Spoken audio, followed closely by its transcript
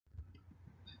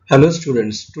Hello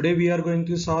students, today we are going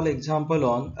to solve example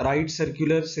on right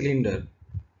circular cylinder.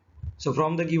 So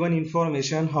from the given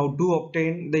information how to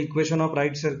obtain the equation of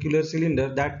right circular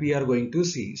cylinder that we are going to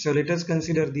see. So let us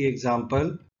consider the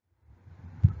example.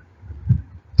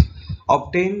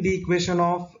 Obtain the equation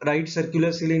of right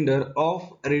circular cylinder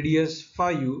of radius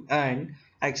phi u and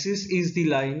axis is the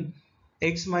line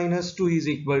x minus 2 is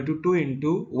equal to 2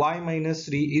 into y minus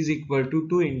 3 is equal to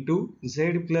 2 into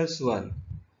z plus 1.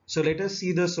 So let us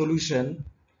see the solution.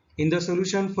 In the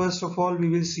solution, first of all, we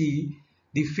will see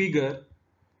the figure.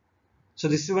 So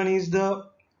this one is the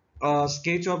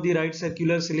sketch of the right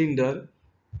circular cylinder.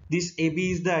 This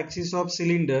AB is the axis of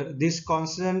cylinder. This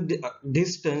constant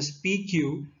distance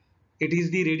PQ, it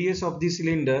is the radius of the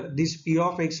cylinder. This P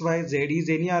of XYZ is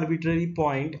any arbitrary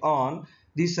point on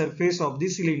the surface of the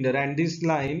cylinder, and this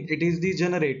line, it is the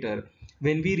generator.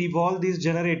 When we revolve this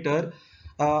generator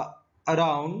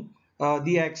around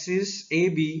the axis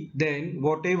AB, then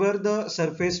whatever the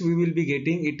surface we will be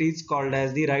getting, it is called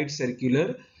as the right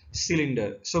circular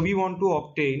cylinder. So we want to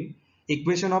obtain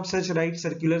equation of such right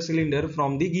circular cylinder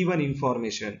from the given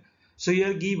information. So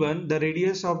here given the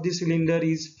radius of the cylinder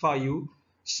is phi u.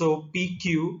 So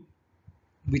PQ,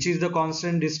 which is the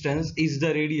constant distance, is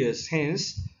the radius.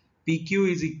 Hence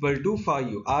PQ is equal to phi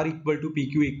u. R equal to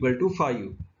PQ equal to phi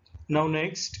u. Now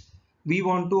next we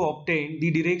want to obtain the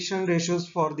direction ratios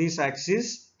for this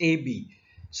axis AB.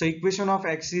 So equation of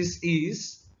axis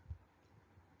is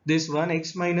this one,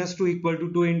 x minus 2 equal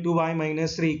to 2 into y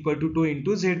minus 3 equal to 2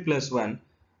 into z plus 1.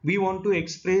 We want to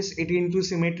express it into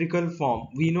symmetrical form.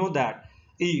 We know that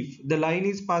if the line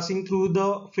is passing through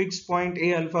the fixed point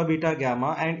A alpha beta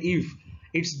gamma, and if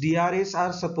its DRS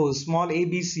are suppose small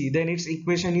abc, then its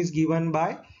equation is given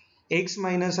by x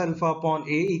minus alpha upon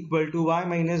A equal to y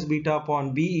minus beta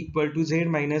upon B equal to z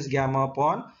minus gamma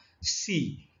upon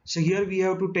C. So here we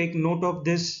have to take note of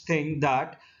this thing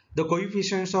that the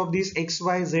coefficients of this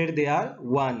xyz, they are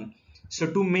 1.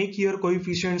 So to make here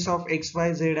coefficients of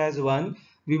xyz as 1,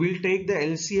 we will take the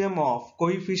LCM of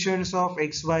coefficients of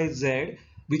xyz,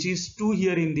 which is 2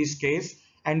 here in this case,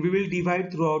 and we will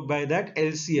divide throughout by that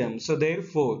LCM. So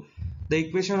therefore the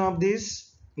equation of this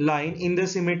line in the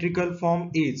symmetrical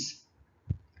form is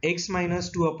x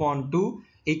minus 2 upon 2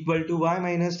 equal to y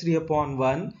minus 3 upon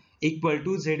 1 equal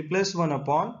to z plus 1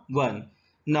 upon 1.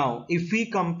 Now, if we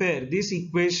compare this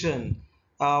equation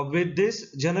with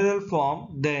this general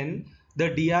form, then the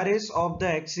DRS of the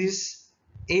axis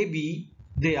AB,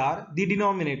 they are the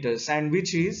denominators, and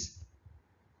which is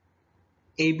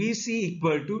ABC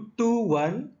equal to 2,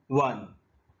 1, 1.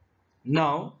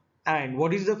 Now, and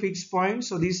what is the fixed point?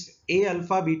 So this A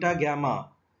alpha beta gamma.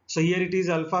 So here it is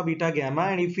alpha beta gamma,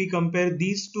 and if we compare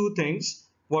these two things,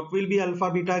 what will be alpha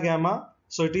beta gamma?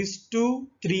 So it is 2,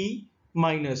 3,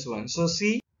 minus 1. So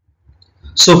see,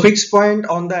 so fixed point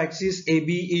on the axis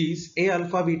AB is A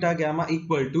alpha beta gamma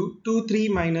equal to 2, 3,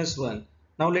 minus 1.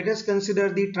 Now let us consider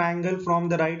the triangle from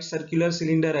the right circular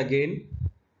cylinder again.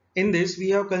 In this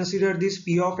we have considered this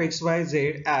P of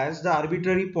XYZ as the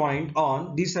arbitrary point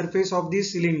on the surface of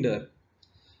this cylinder.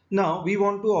 Now we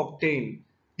want to obtain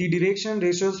the direction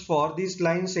ratios for this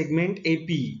line segment AP,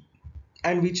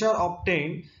 and which are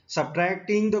obtained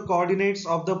subtracting the coordinates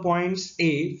of the points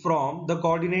A from the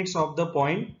coordinates of the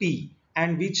point P,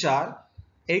 and which are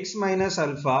x minus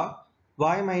alpha,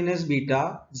 y minus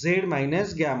beta, z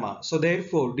minus gamma. So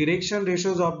therefore direction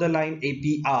ratios of the line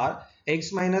AP are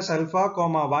x minus alpha,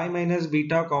 y minus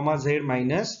beta, z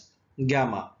minus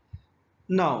gamma.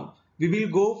 Now we will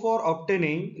go for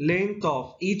obtaining length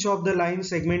of each of the line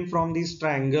segment from this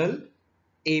triangle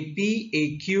AP,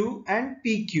 AQ and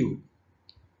PQ.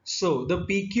 So the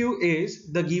PQ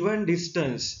is the given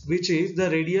distance, which is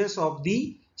the radius of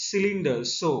the cylinder.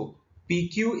 So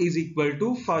PQ is equal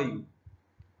to 5.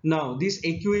 Now this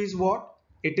AQ is what?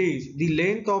 It is the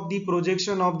length of the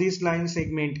projection of this line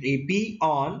segment AP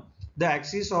on the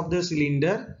axis of the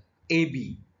cylinder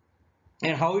AB.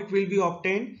 And how it will be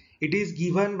obtained? It is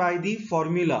given by the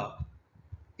formula.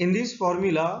 In this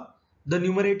formula, the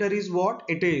numerator is what?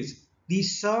 It is the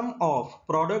sum of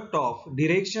product of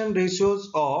direction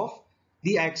ratios of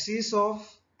the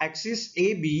axis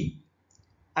AB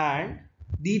and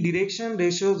the direction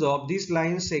ratios of this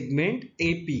line segment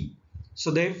AP. So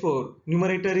therefore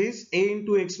numerator is A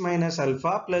into x minus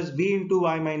alpha plus B into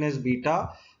y minus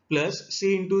beta plus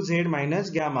C into z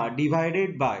minus gamma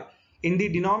divided by, in the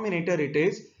denominator it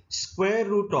is square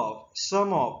root of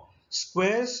sum of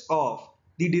squares of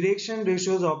the direction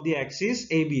ratios of the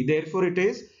axis AB. Therefore it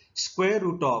is square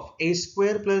root of a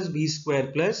square plus b square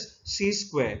plus c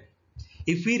square.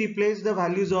 If we replace the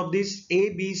values of this A,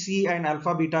 B, C and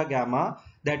alpha, beta, gamma,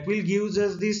 that will gives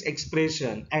us this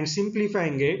expression, and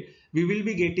simplifying it we will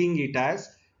be getting it as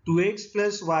 2x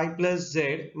plus y plus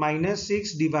z minus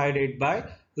 6 divided by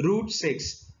root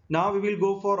 6. Now we will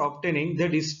go for obtaining the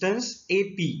distance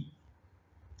AP.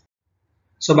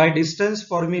 So by distance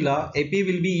formula, AP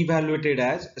will be evaluated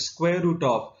as square root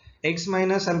of x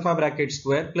minus alpha bracket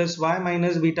square plus y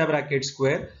minus beta bracket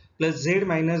square plus z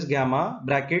minus gamma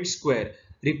bracket square.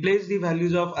 Replace the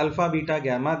values of alpha, beta,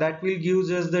 gamma. That will give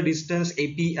us the distance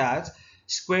AP as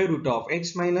square root of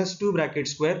x minus 2 bracket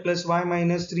square plus y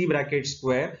minus 3 bracket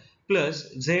square plus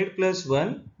z plus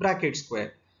 1 bracket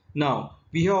square. Now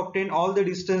we have obtained all the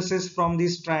distances from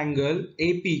this triangle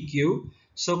APQ.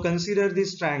 So consider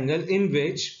this triangle in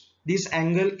which this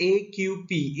angle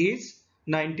AQP is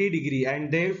 90 degree,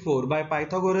 and therefore by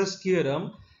Pythagoras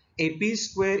theorem AP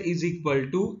square is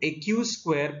equal to AQ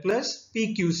square plus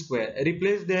PQ square.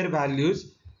 Replace their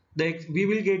values, we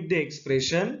will get the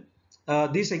expression,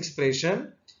 this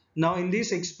expression. Now in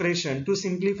this expression, to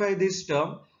simplify this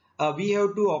term, we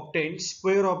have to obtain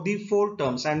square of the four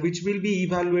terms, and which will be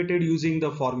evaluated using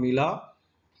the formula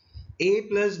a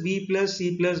plus b plus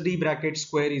c plus d bracket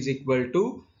square is equal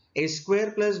to a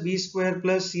square plus b square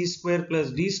plus c square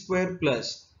plus d square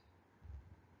plus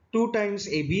 2 times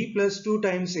ab plus 2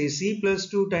 times ac plus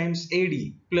 2 times ad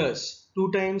plus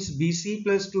 2 times bc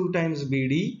plus 2 times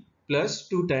bd plus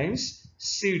 2 times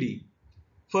cd.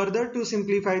 Further, to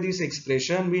simplify this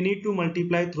expression, we need to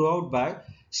multiply throughout by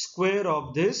square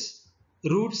of this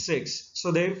root 6.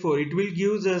 So therefore it will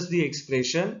give us the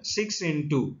expression 6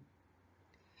 into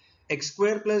x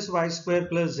square plus y square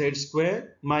plus z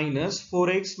square minus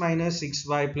 4x minus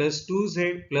 6y plus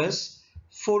 2z plus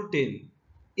 14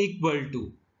 equal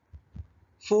to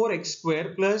 4x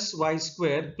square plus y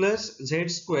square plus z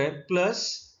square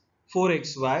plus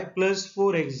 4xy plus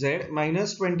 4xz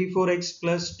minus 24x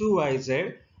plus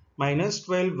 2yz minus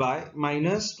 12y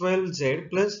minus 12z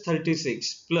plus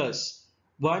 36 plus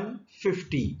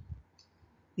 150.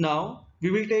 Now we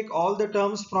will take all the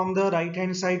terms from the right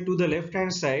hand side to the left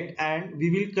hand side, and we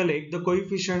will collect the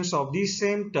coefficients of the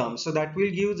same term. So that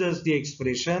will give us the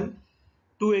expression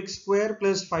 2x square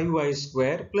plus 5y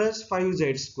square plus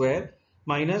 5z square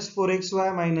minus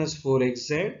 4xy minus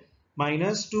 4xz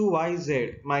minus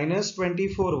 2yz minus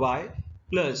 24y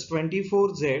plus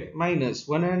 24z minus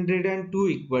 102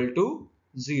 equal to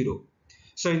 0.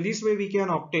 So in this way we can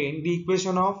obtain the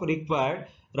equation of required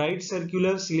right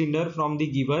circular cylinder from the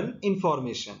given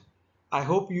information. I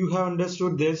hope you have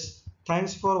understood this.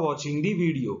 Thanks for watching the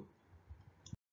video.